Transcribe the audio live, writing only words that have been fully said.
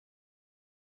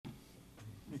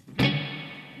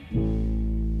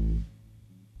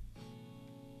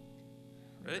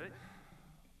Ready?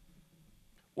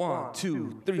 1,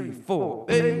 2, 3, 4.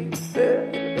 Baby, you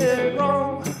did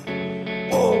wrong.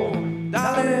 Oh,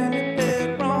 darling, you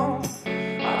did wrong.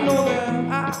 I know that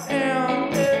I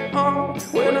am dead wrong.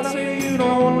 When I say you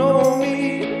don't know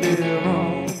me, you did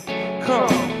wrong. Come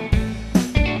on.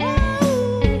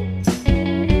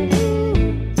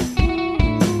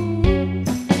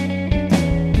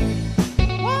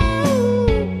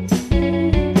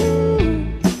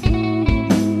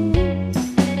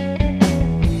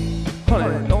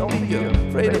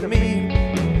 Of me,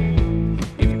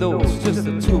 even though it's just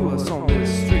the two of us on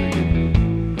this street.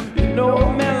 You know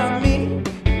a man like me,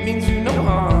 it means you no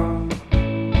harm.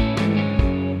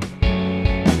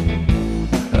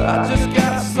 I just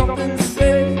got something to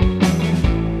say,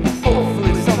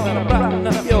 hopefully something to brighten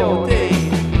up your day.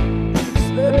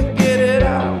 Just let me get it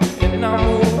out and I'll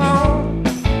move on.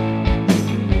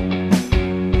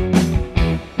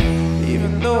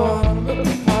 Even though I'm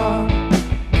looking apart,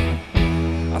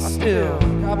 I still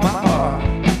got my heart.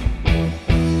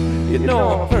 You know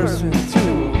I'm a person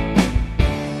too,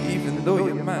 even though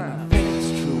you might not think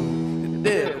it's true. You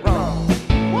did wrong.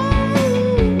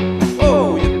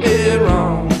 Oh, you did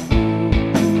wrong.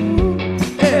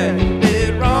 Yeah, you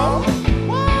did wrong.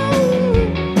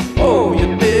 Oh,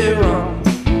 you did wrong.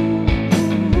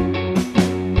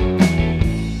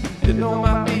 You know it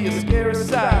might be a scary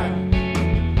sight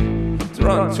to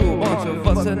run to a bunch of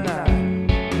us at night.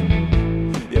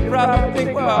 You probably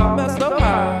think, well, I messed up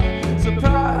high.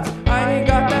 Surprise, I ain't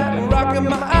got that rock in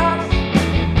my eyes.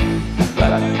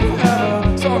 But I do have a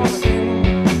song to sing,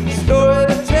 a story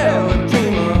to tell, a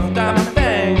dream of diamond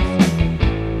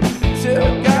things.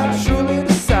 Till God surely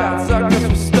decides, I guess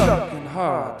we're stuck in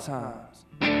hard times.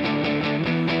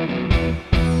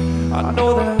 I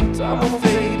know that time will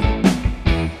fade,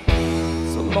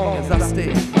 so long as I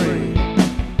stay free.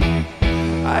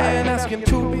 I ain't asking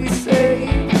to be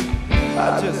saved,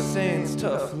 I just saying it's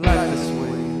tough life this way.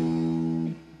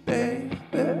 Baby,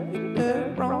 you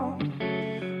did wrong.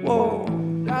 Whoa,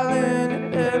 darling, you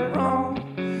did wrong.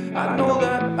 I know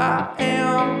that I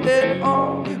am dead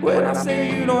wrong. When I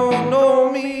say you don't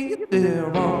know me, you did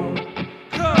wrong.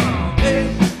 Come on,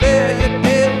 baby, you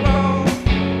did wrong.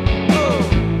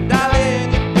 Whoa, darling,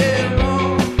 you did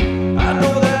wrong. I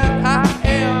know that I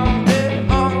am dead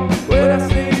wrong. When I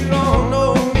say you don't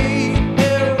know me, you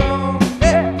did wrong.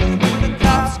 Hey, the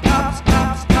cops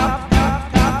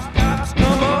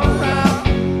come around.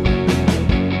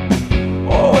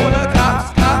 Oh, when the cops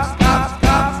come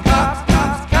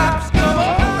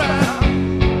around,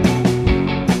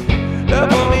 they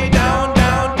put me down.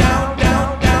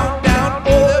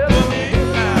 Oh, they put me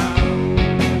down.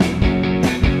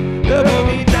 They put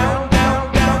me down.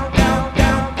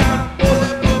 Oh,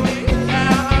 they put me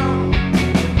down.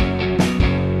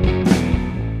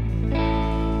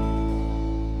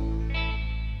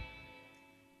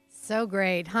 So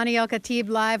great. Hanni El Khatib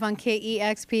live on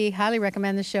KEXP. Highly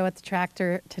recommend the show at the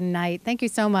Tractor tonight. Thank you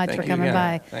so much for coming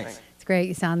by. Thanks. It's great.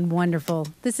 You sound wonderful.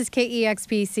 This is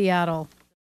KEXP Seattle.